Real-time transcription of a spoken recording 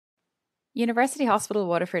University Hospital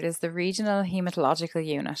Waterford is the regional haematological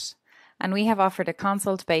unit, and we have offered a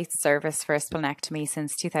consult-based service for splenectomy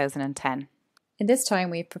since 2010. In this time,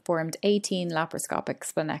 we've performed 18 laparoscopic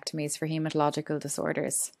splenectomies for haematological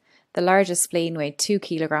disorders. The largest spleen weighed 2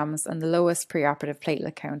 kilograms and the lowest preoperative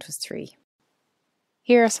platelet count was 3.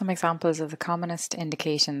 Here are some examples of the commonest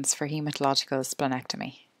indications for haematological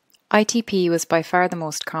splenectomy. ITP was by far the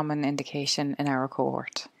most common indication in our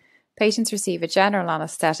cohort. Patients receive a general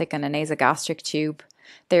anaesthetic and a nasogastric tube.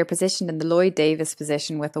 They are positioned in the Lloyd-Davis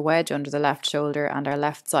position with a wedge under the left shoulder and are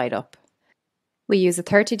left side up. We use a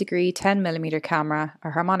 30-degree 10mm camera,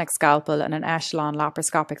 a harmonic scalpel and an echelon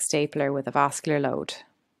laparoscopic stapler with a vascular load.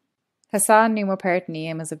 Hassan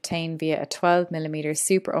pneumoperitoneum is obtained via a 12mm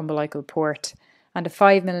supraumbilical port, and a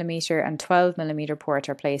 5mm and 12mm port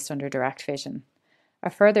are placed under direct vision. A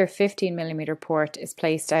further 15mm port is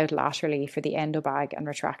placed out laterally for the endobag and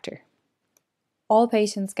retractor. All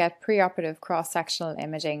patients get preoperative cross-sectional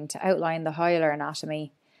imaging to outline the hilar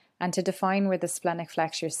anatomy and to define where the splenic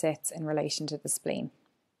flexure sits in relation to the spleen.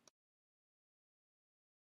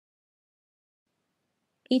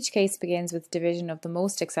 Each case begins with division of the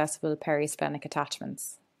most accessible perisplenic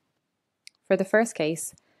attachments. For the first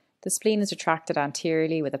case, the spleen is retracted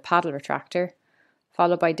anteriorly with a paddle retractor,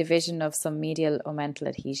 followed by division of some medial omental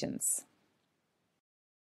adhesions.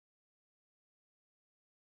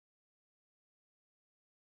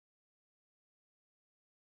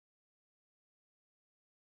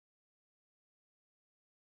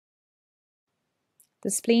 The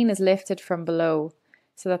spleen is lifted from below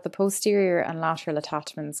so that the posterior and lateral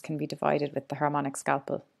attachments can be divided with the harmonic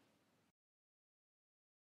scalpel.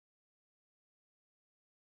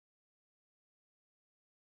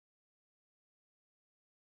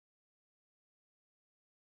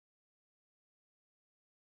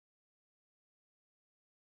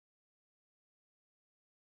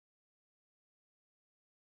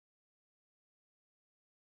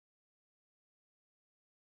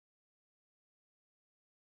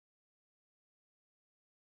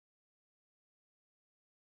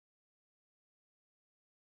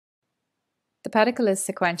 The pedicle is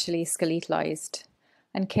sequentially skeletalized,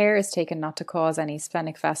 and care is taken not to cause any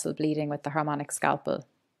splenic vessel bleeding with the harmonic scalpel.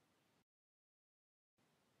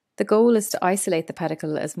 The goal is to isolate the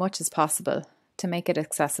pedicle as much as possible to make it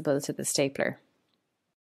accessible to the stapler.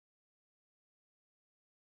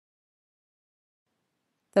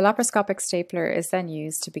 The laparoscopic stapler is then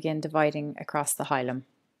used to begin dividing across the hilum.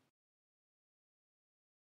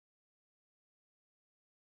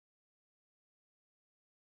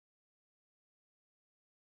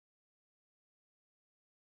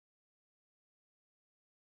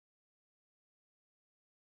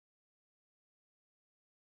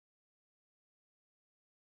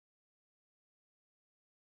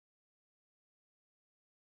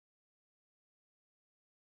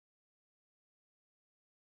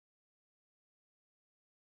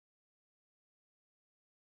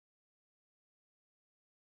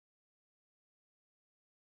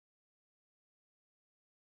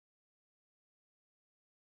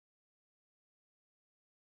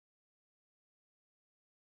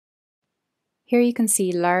 Here you can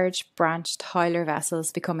see large branched hilar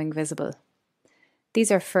vessels becoming visible. These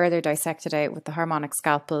are further dissected out with the harmonic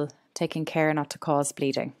scalpel, taking care not to cause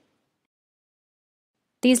bleeding.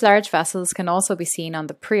 These large vessels can also be seen on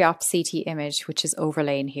the pre-op CT image, which is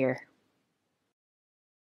overlain here.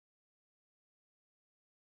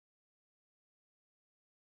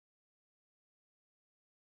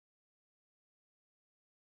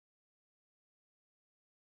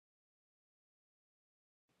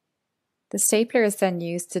 The stapler is then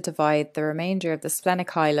used to divide the remainder of the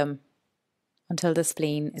splenic hilum until the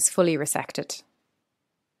spleen is fully resected.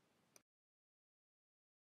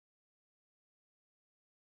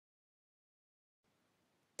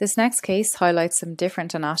 This next case highlights some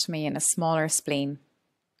different anatomy in a smaller spleen.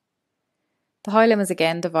 The hilum is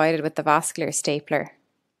again divided with the vascular stapler.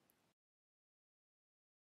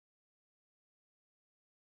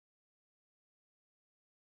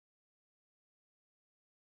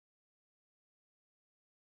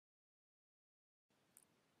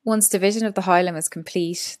 Once division of the hilum is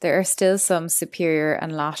complete, there are still some superior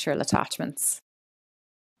and lateral attachments.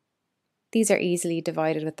 These are easily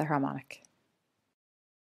divided with the harmonic.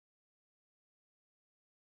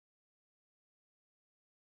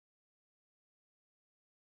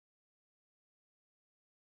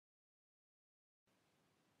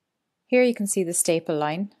 Here you can see the staple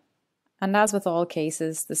line, and as with all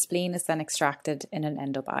cases, the spleen is then extracted in an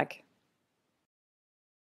endobag.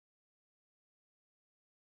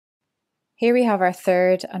 Here we have our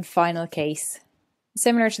third and final case.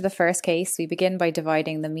 Similar to the first case, we begin by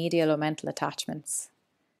dividing the medial omental attachments.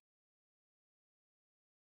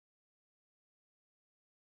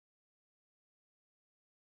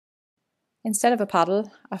 Instead of a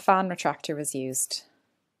paddle, a fan retractor was used.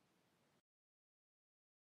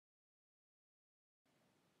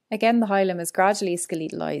 Again, the hilum is gradually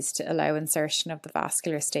skeletalized to allow insertion of the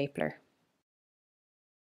vascular stapler.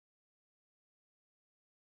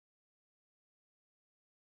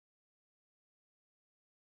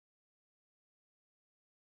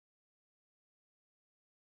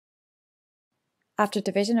 After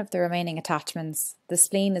division of the remaining attachments, the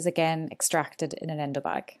spleen is again extracted in an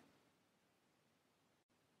endobag.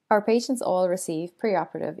 Our patients all receive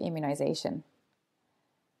preoperative immunisation.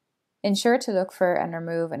 Ensure to look for and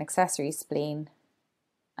remove an accessory spleen,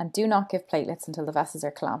 and do not give platelets until the vessels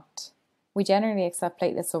are clamped. We generally accept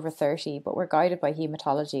platelets over 30, but we're guided by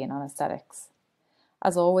haematology and anaesthetics.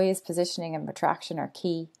 As always, positioning and retraction are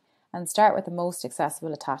key, and start with the most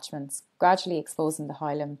accessible attachments, gradually exposing the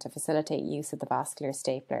hilum to facilitate use of the vascular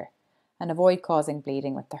stapler, and avoid causing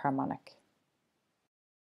bleeding with the harmonic.